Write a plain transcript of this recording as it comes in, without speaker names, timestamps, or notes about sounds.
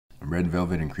red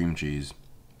velvet and cream cheese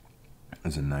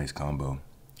is a nice combo.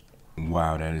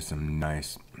 Wow, that is some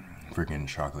nice freaking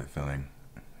chocolate filling.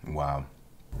 Wow.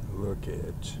 Look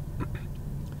at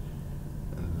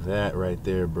that right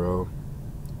there, bro.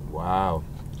 Wow.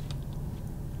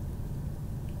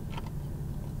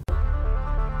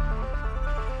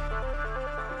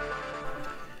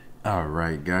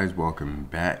 Alright guys, welcome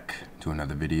back to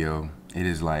another video. It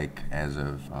is like as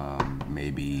of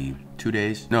maybe 2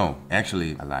 days. No,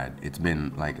 actually I lied. It's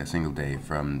been like a single day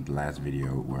from the last video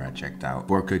where I checked out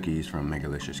 4 cookies from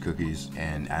Megalicious Cookies,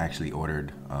 and I actually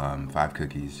ordered 5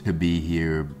 cookies to be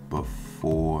here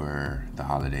before the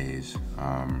holidays.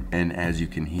 And as you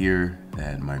can hear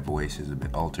that my voice is a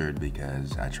bit altered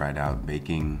because I tried out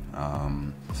baking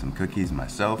some cookies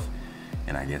myself,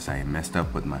 and I guess I messed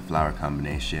up with my flour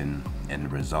combination, and the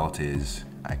result is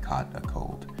I caught a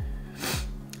cold.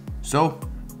 So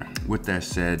with that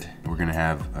said, we're gonna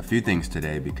have a few things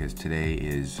today because today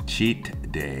is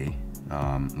cheat day,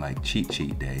 like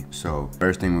cheat day. So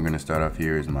first thing we're gonna start off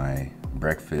here is my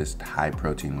breakfast high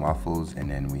protein waffles, and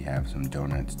then we have some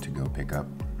donuts to go pick up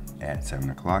at 7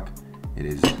 o'clock. It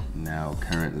is now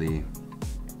currently,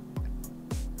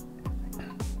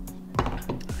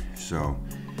 so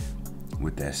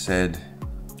with that said,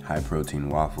 high protein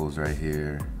waffles right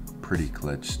here, pretty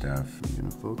clutch stuff. You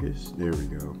gonna focus? There we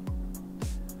go.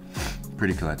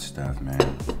 Pretty clutch stuff,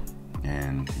 man.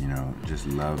 And you know, just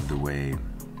love the way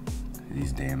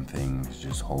these damn things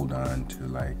just hold on to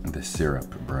like the syrup,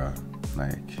 bruh.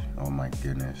 Like, oh my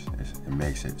goodness, it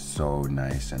makes it so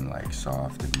nice and like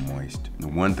soft and moist. The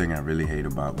one thing I really hate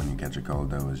about when you catch a cold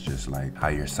though is just like how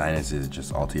your sinuses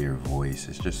just alter your voice.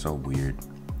 It's just so weird,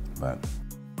 but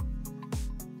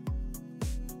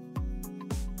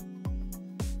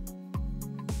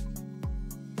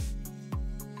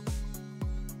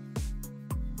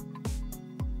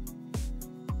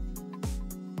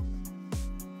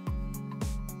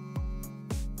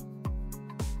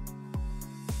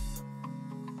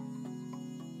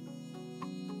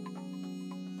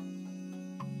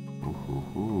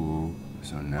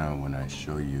so now when I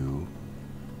show you,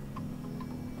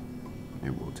 it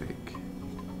will take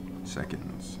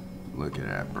seconds. Look at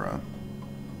that, bro.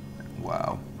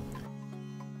 Wow.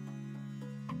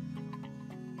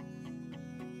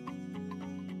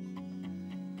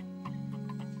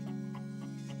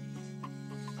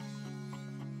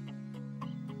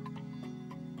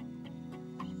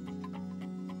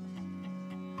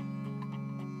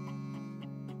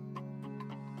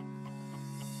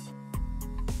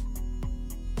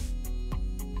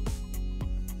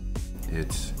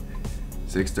 It's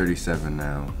 6:37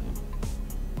 now,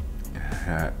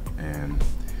 and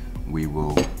we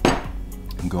will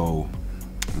go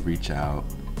reach out.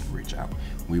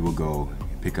 We will go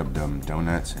pick up them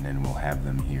donuts, and then we'll have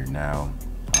them here now.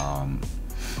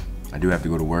 I do have to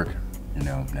go to work, you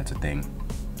know, that's a thing,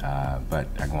 but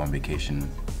I go on vacation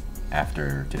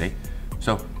after today.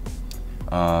 So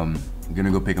I'm gonna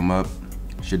go pick them up.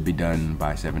 Should be done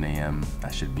by 7 a.m.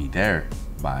 I should be there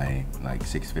by like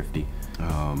 6:50.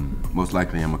 Most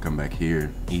likely I'm gonna come back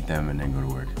here, eat them, and then go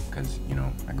to work, because you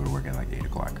know I go to work at like 8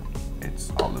 o'clock.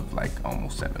 It's all of like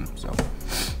almost 7, so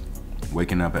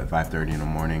waking up at 5:30 in the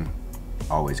morning,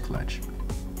 always clutch.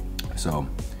 So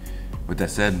with that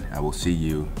said, I will see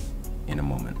you in a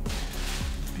moment.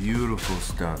 Beautiful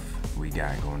stuff we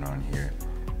got going on here,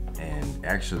 and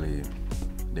actually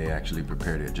they actually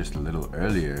prepared it just a little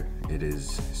earlier. It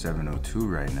is 7:02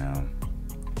 right now,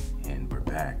 and we're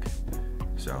back.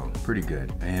 So pretty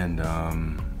good, and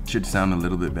should sound a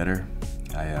little bit better.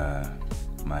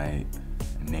 My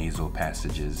nasal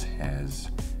passages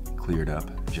has cleared up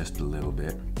just a little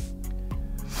bit,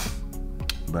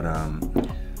 but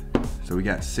so we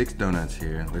got 6 donuts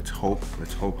here. Let's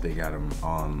hope they got them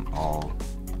all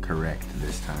correct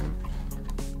this time.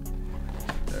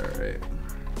 All right.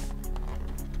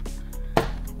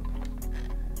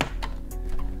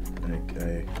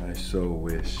 I so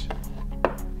wish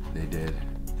they did.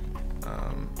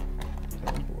 Oh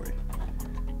boy.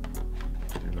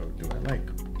 Do I like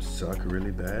suck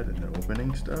really bad in the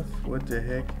opening stuff? What the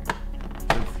heck?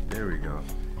 There we go.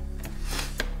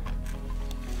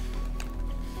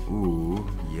 Ooh,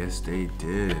 yes they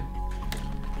did.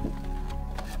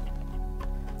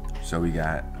 So we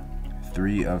got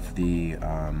 3 of the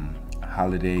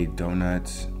holiday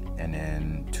donuts, and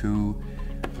then 2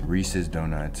 Reese's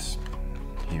donuts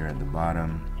here at the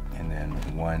bottom, and then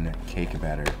 1 cake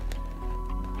batter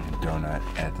donut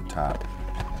at the top.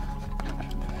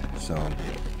 So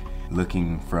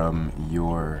looking from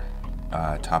your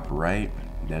top right,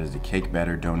 that is the cake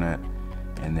batter donut,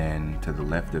 and then to the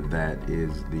left of that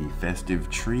is the festive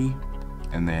tree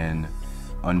And then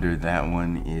under that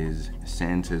one is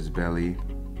Santa's belly.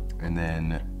 And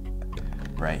then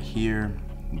right here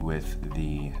with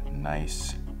the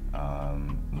nice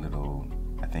little,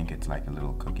 I think it's like a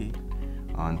little cookie.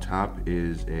 On top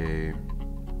is a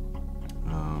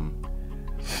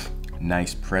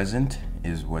nice present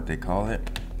is what they call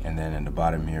it. And then at the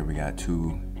bottom here we got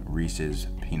 2 Reese's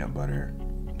peanut butter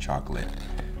chocolate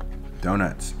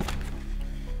donuts.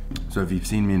 So if you've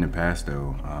seen me in the past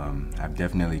though, I've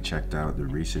definitely checked out the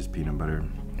Reese's peanut butter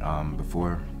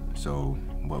before. So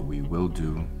what we will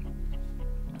do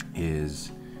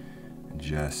is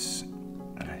just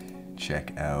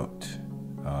check out,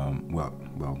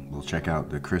 we'll check out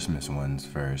the Christmas ones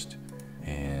first.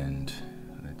 And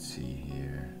let's see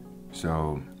here.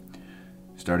 So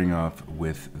starting off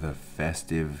with the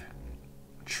Festive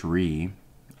tree,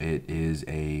 it is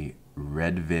a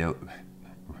red velvet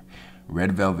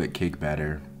cake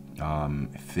batter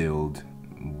filled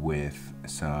with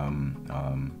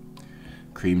some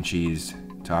cream cheese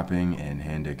topping and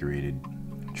hand decorated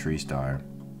tree star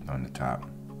on the top.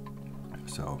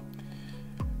 So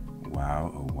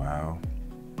wow, oh wow,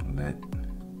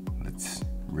 let's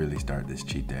really start this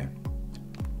cheat day.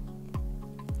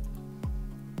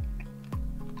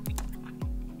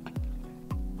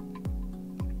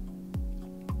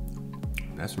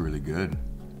 That's really good.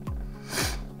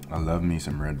 I love me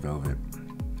some red velvet,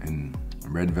 and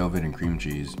red velvet and cream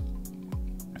cheese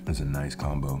is a nice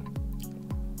combo.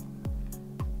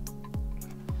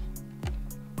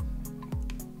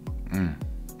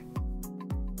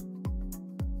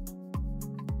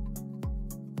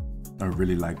 I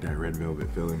really like that red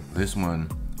velvet filling. This one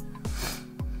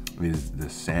is the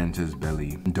Santa's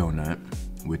belly donut,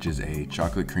 which is a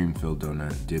chocolate cream filled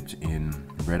donut dipped in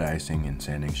red icing and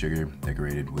sanding sugar,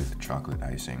 decorated with chocolate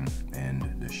icing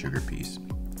and the sugar piece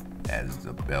as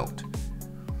the belt.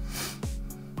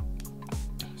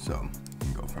 So you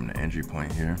can go from the entry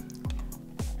point here.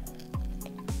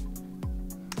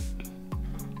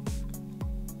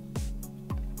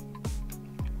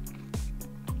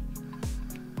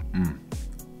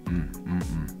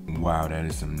 Wow, that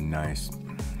is some nice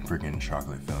freaking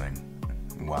chocolate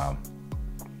filling. Wow.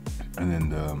 And then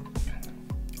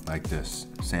this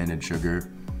sanded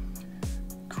sugar,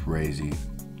 crazy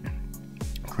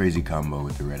combo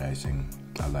with the red icing.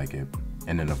 I like it.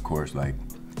 And then of course, like,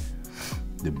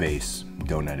 the base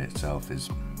donut itself is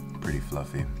pretty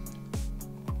fluffy.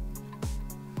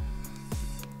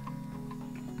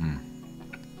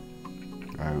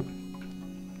 All right.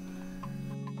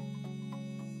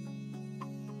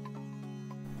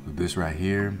 This right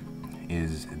here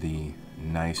is the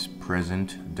nice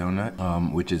present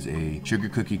donut, which is a sugar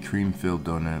cookie cream filled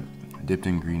donut dipped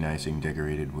in green icing,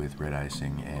 decorated with red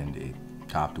icing, and it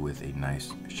topped with a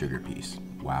nice sugar piece.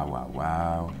 Wow, wow,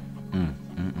 wow.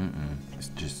 It's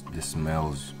just, the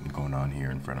smells going on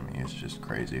here in front of me, it's just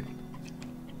crazy.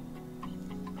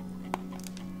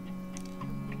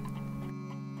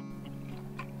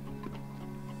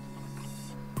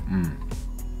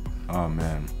 Oh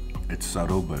man, it's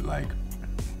subtle but like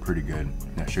pretty good.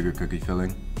 That sugar cookie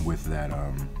filling with that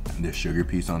this sugar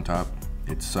piece on top,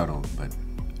 it's subtle but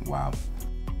wow.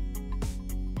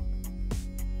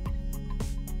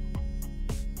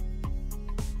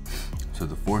 So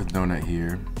the fourth donut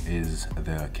here is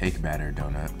the cake batter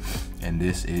donut, and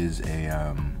this is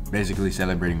a basically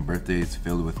celebrating birthday. It's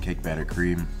filled with cake batter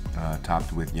cream,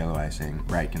 topped with yellow icing,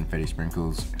 bright confetti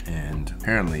sprinkles, and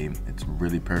apparently it's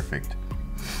really perfect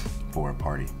for a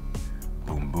party.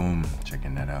 Boom, boom,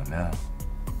 checking that out now.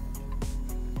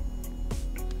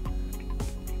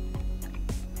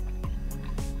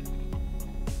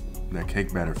 That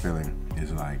cake batter filling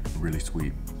is like really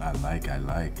sweet. I like.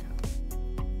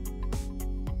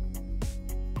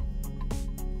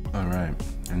 All right,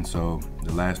 and so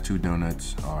the last two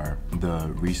donuts are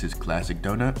the Reese's Classic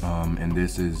Donut, and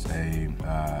this is a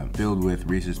filled with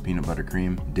Reese's peanut butter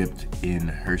cream, dipped in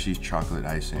Hershey's chocolate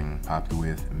icing, topped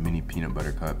with mini peanut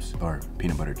butter cups, or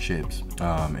peanut butter chips,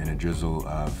 and a drizzle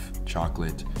of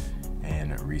chocolate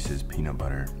and Reese's peanut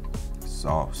butter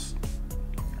sauce.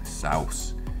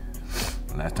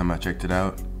 Last time I checked it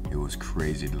out, it was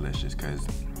crazy delicious, because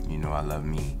you know I love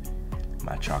me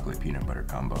my chocolate peanut butter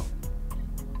combo.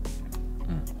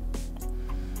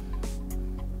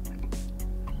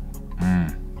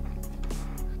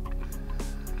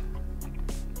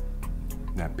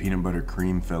 That peanut butter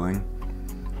cream filling,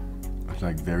 it's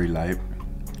like very light,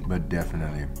 but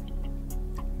definitely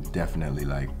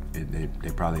like they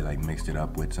probably like mixed it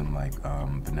up with some like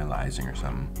vanilla icing or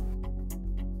something.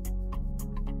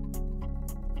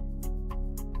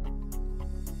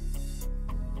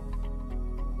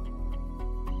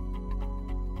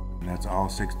 And that's all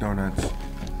 6 donuts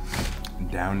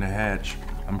down the hatch.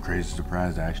 I'm crazy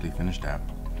surprised I actually finished that.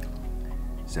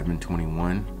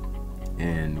 7:21,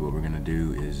 and what we're gonna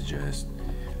do is just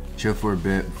chill for a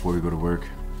bit before we go to work,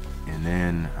 and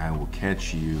then I will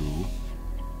catch you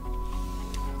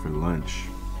for lunch.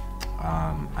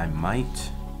 I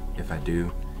might, if I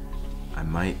do, I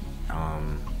might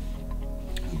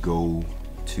go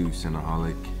to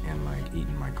Cinnaholic and like eat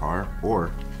in my car,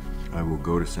 or I will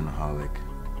go to Cinnaholic,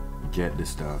 get the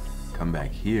stuff, come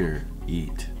back here,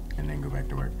 eat, and then go back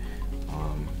to work.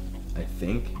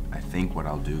 I think what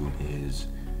I'll do is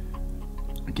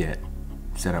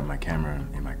set up my camera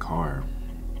in my car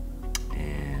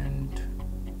and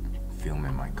film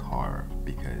in my car,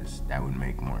 because that would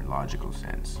make more logical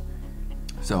sense.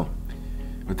 So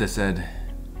with that said,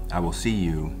 I will see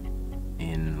you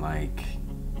in like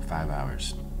 5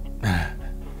 hours.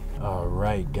 All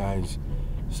right, guys,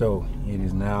 so it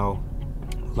is now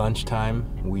lunchtime.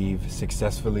 We've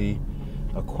successfully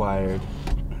acquired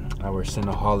our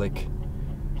Cinnaholic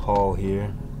haul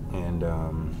here, and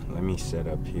let me set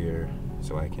up here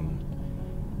so I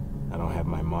don't have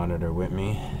my monitor with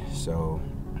me, so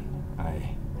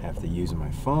I have to use my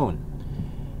phone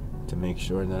to make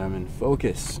sure that I'm in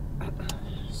focus.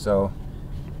 So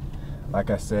like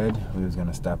I said, we was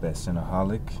gonna stop at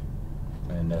Cinnaholic,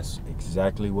 and that's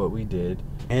exactly what we did.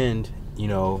 And you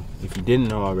know, if you didn't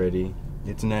know already,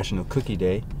 it's National Cookie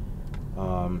Day,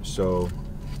 so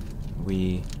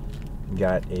we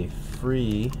got a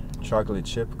free chocolate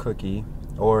chip cookie,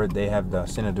 or they have the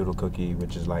Cinnadoodle cookie,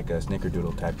 which is like a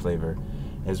snickerdoodle type flavor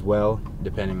as well,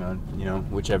 depending on, you know,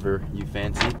 whichever you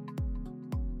fancy.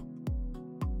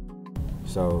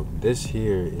 So this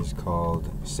here is called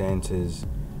Santa's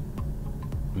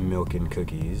Milk and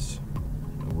Cookies,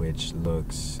 which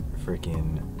looks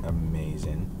freaking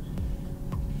amazing.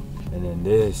 And then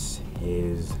this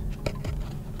is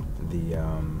the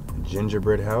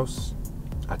gingerbread house.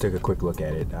 I took a quick look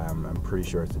at it. I'm pretty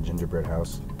sure it's a gingerbread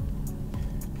house.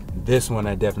 This one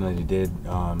I definitely did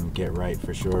get right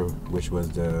for sure, which was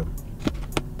the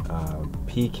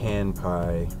pecan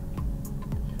pie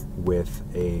with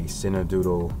a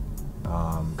Cinnadoodle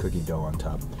cookie dough on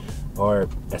top. Or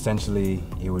essentially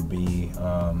it would be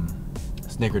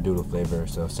snickerdoodle flavor,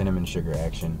 so cinnamon sugar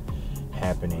action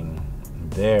happening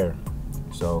there.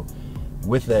 So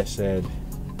with that said,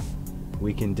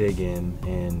 we can dig in,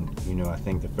 and you know, I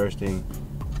think the first thing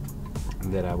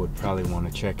that I would probably want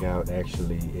to check out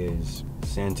actually is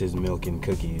Santa's Milk and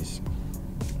Cookies.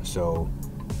 So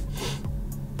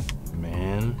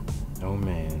man, oh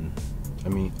man, I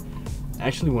mean, I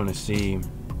actually want to see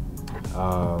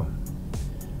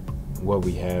what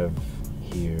we have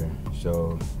here.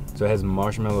 So it has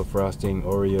marshmallow frosting,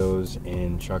 Oreos,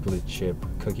 and chocolate chip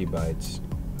cookie bites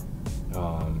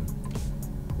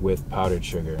with powdered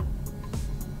sugar,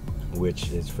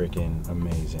 which is freaking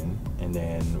amazing. And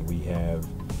then we have,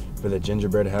 for the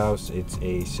gingerbread house, it's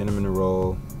a cinnamon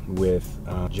roll with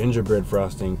gingerbread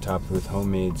frosting topped with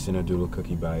homemade Cinnadoodle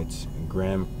cookie bites,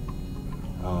 graham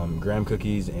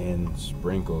cookies, and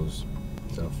sprinkles.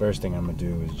 So first thing I'm gonna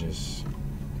do is just,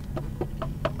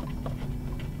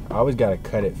 I always gotta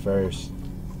cut it first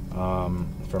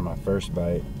for my first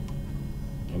bite,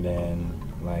 and then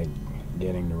like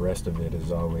getting the rest of it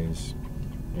is always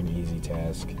an easy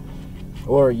task.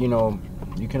 Or, you know,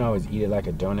 you can always eat it like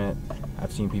a donut.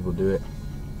 I've seen people do it.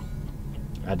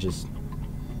 I just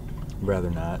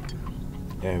rather not.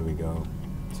 There we go.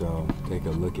 So take a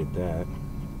look at that.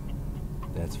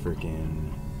 That's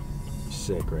freaking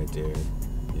sick right there.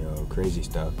 Yo, crazy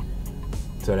stuff.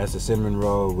 So that's a cinnamon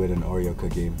roll with an Oreo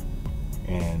cookie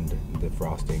and the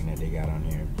frosting that they got on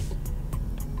here.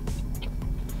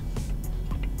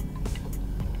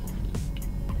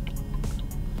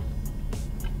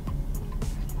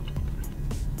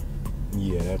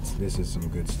 Yeah, this is some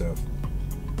good stuff.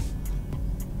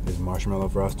 This marshmallow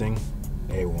frosting,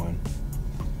 A1.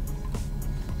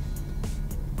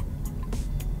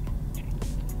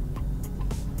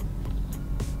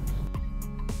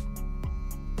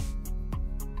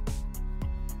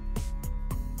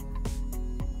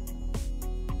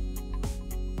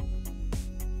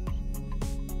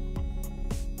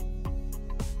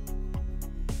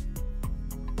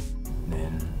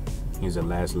 Then here's the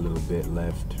last little bit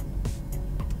left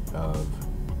of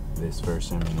this first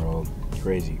cinnamon roll.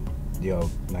 Crazy. Yo,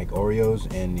 like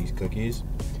Oreos and these cookies,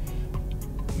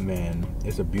 man,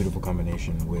 it's a beautiful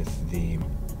combination with the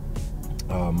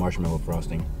marshmallow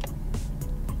frosting.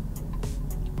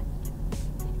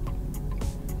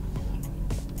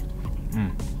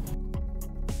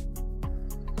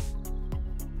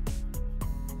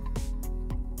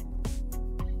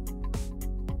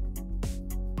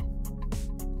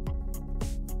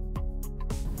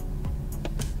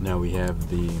 Now we have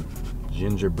the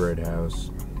gingerbread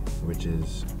house, which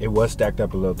is, it was stacked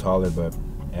up a little taller, but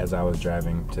as I was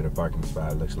driving to the parking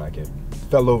spot, it looks like it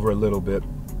fell over a little bit,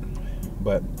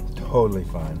 but totally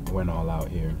fine. Went all out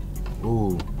here.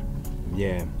 Ooh,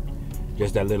 yeah,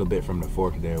 just that little bit from the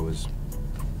fork there was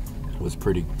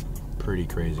pretty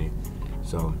crazy.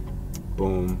 So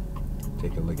boom,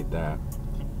 take a look at that.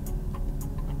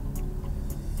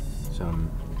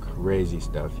 Some crazy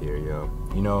stuff here, yo.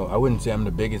 You know, I wouldn't say I'm the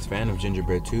biggest fan of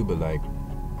gingerbread too, but like,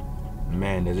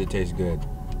 man, does it taste good.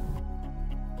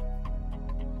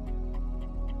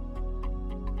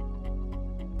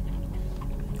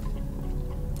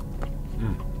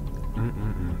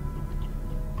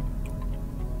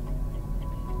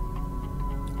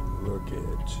 Look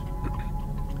at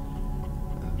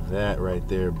that right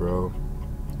there, bro.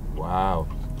 Wow.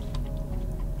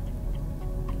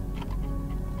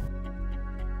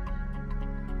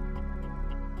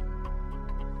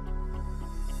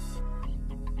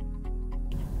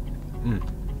 And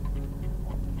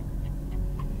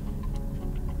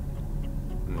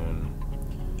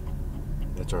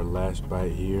that's our last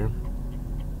bite here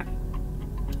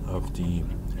of the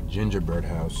gingerbread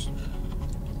house.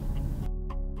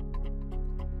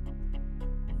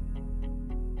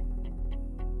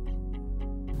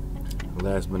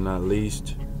 Last but not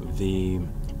least, the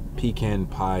pecan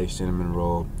pie cinnamon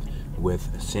roll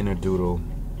with Cinnaholic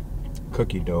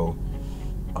cookie dough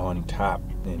on top.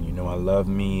 And you know, I love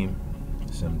me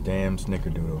some damn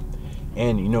snickerdoodle.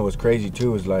 And you know what's crazy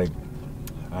too is like,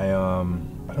 I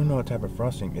don't know what type of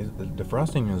frosting is. The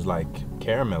frosting is like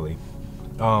caramelly.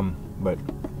 But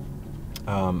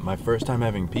my first time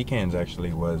having pecans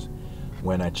actually was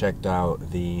when I checked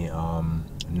out the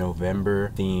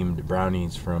November themed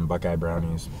brownies from Buckeye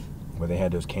Brownies, where they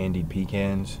had those candied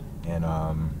pecans and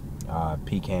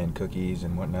pecan cookies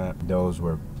and whatnot. Those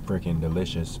were freaking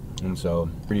delicious. And so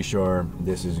pretty sure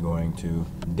this is going to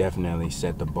definitely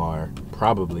set the bar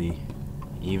probably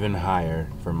even higher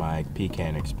for my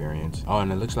pecan experience. Oh,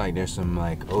 and it looks like there's some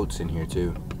like oats in here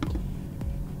too.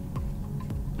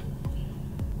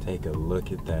 Take a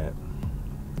look at that.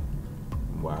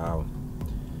 Wow.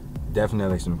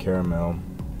 Definitely some caramel.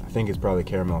 I think it's probably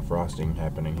caramel frosting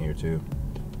happening here too.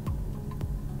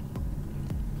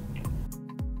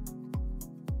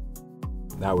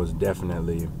 That was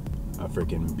definitely a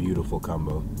freaking beautiful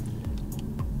combo.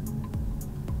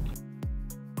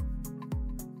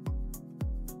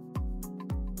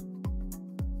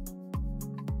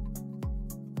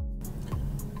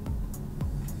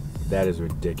 That is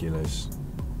ridiculous.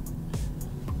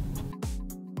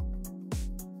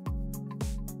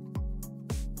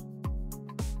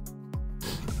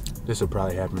 This will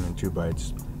probably happen in 2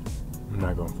 bites. I'm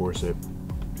not gonna force it.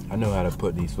 I know how to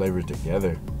put these flavors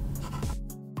together.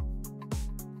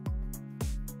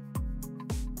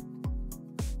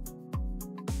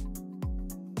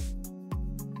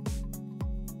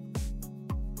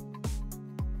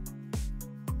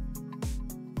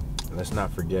 Let's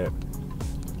not forget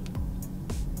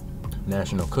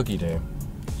National Cookie Day,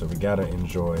 so we gotta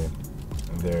enjoy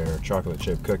their chocolate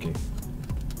chip cookie.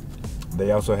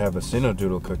 They also have a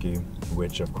Cinnaholic cookie,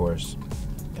 which of course,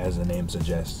 as the name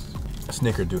suggests, a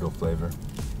snickerdoodle flavor.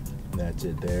 That's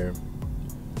it there.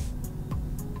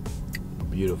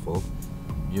 Beautiful,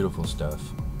 beautiful stuff.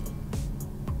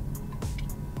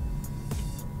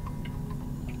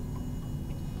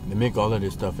 They make all of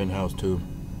this stuff in-house too,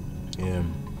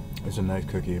 and it's a nice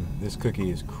cookie. This cookie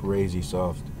is crazy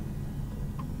soft.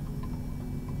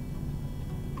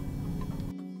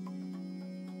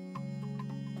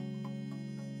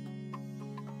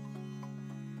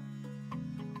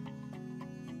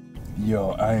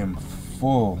 Yo, I am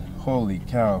full, holy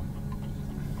cow.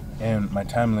 And my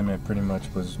time limit pretty much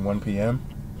was 1 p.m.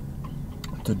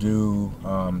 to do,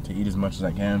 to eat as much as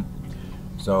I can.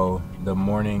 So the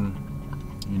morning,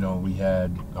 you know, we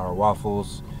had our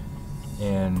waffles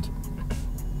and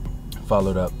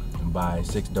followed up by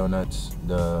 6 donuts,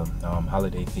 the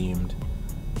holiday themed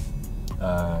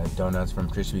donuts from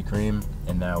Krispy Kreme,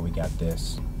 and now we got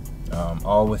this,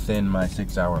 all within my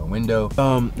 6-hour window.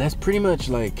 That's pretty much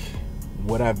like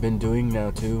what I've been doing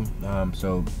now too.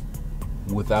 So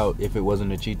if it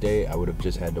wasn't a cheat day, I would have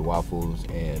just had the waffles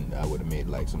and I would have made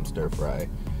like some stir-fry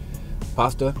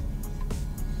pasta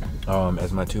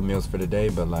as my 2 meals for the day.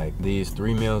 But like these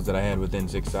 3 meals that I had within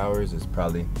 6 hours is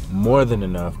probably more than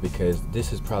enough, because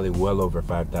this is probably well over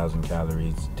 5,000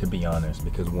 calories, to be honest,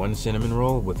 because 1 cinnamon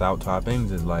roll without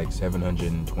toppings is like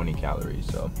 720 calories.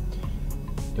 So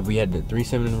if we had the 3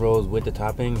 cinnamon rolls with the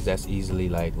toppings, that's easily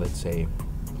like, let's say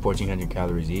 1,400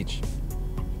 calories each.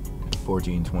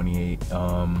 1428,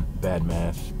 bad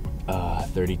math.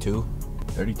 32,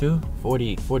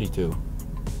 42,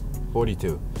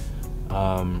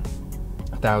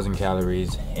 1,000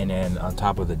 calories, and then on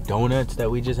top of the donuts that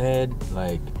we just had,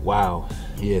 like, wow.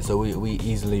 Yeah, so we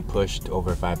easily pushed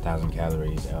over 5,000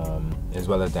 calories, as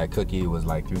well as that cookie was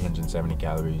like 370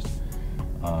 calories.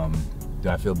 Do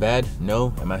I feel bad?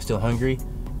 No. Am I still hungry?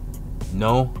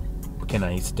 No. Can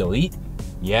I still eat?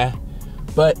 Yeah.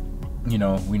 But, you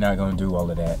know, we're not gonna do all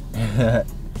of that.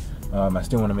 I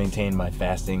still want to maintain my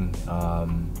fasting,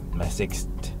 my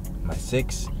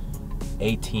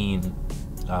 6-18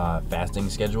 fasting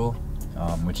schedule,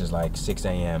 which is like 6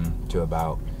 a.m. to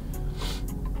about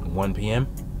 1 p.m.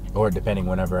 or depending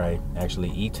whenever I actually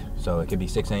eat. So it could be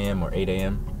 6 a.m. or 8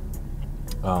 a.m.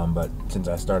 But since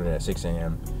I started at 6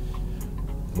 a.m.,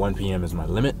 1 p.m. is my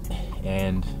limit,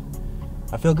 and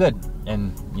I feel good.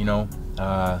 And you know,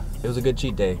 it was a good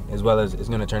cheat day, as well as it's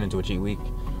gonna turn into a cheat week,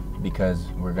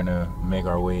 because we're gonna make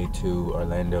our way to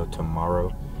Orlando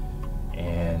tomorrow,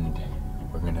 and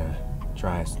we're gonna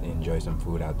try and enjoy some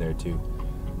food out there too.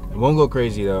 It won't go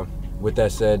crazy though. With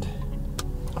that said,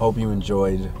 hope you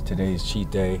enjoyed today's cheat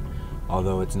day,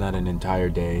 although it's not an entire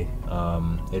day.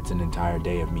 It's an entire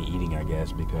day of me eating, I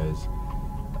guess, because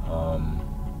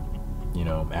you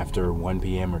know, after 1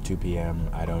 p.m. or 2 p.m.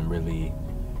 I don't really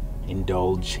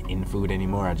indulge in food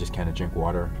anymore. I just kind of drink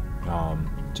water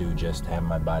to just have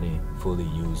my body fully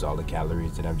use all the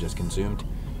calories that I've just consumed.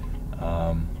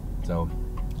 So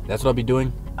that's what I'll be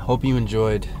doing. I hope you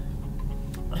enjoyed.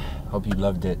 Hope you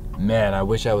loved it. Man, I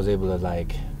wish I was able to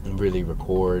like really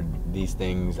record these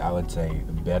things, I would say,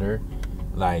 better.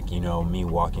 Like, you know, me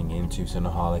walking into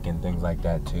Cinnaholic and things like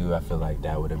that too. I feel like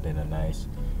that would have been a nice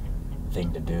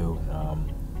thing to do.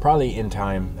 Probably in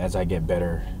time, as I get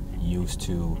better used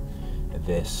to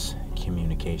this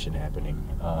communication happening.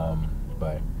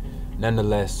 But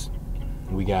nonetheless,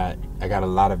 I got a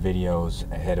lot of videos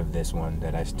ahead of this one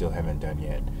that I still haven't done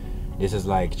yet. This is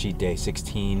like cheat day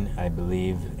 16, I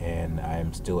believe, and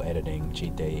I'm still editing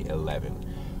cheat day 11.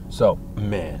 So,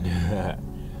 man,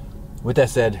 with that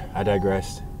said, I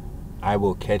digress. I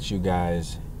will catch you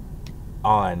guys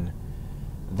on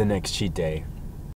the next cheat day.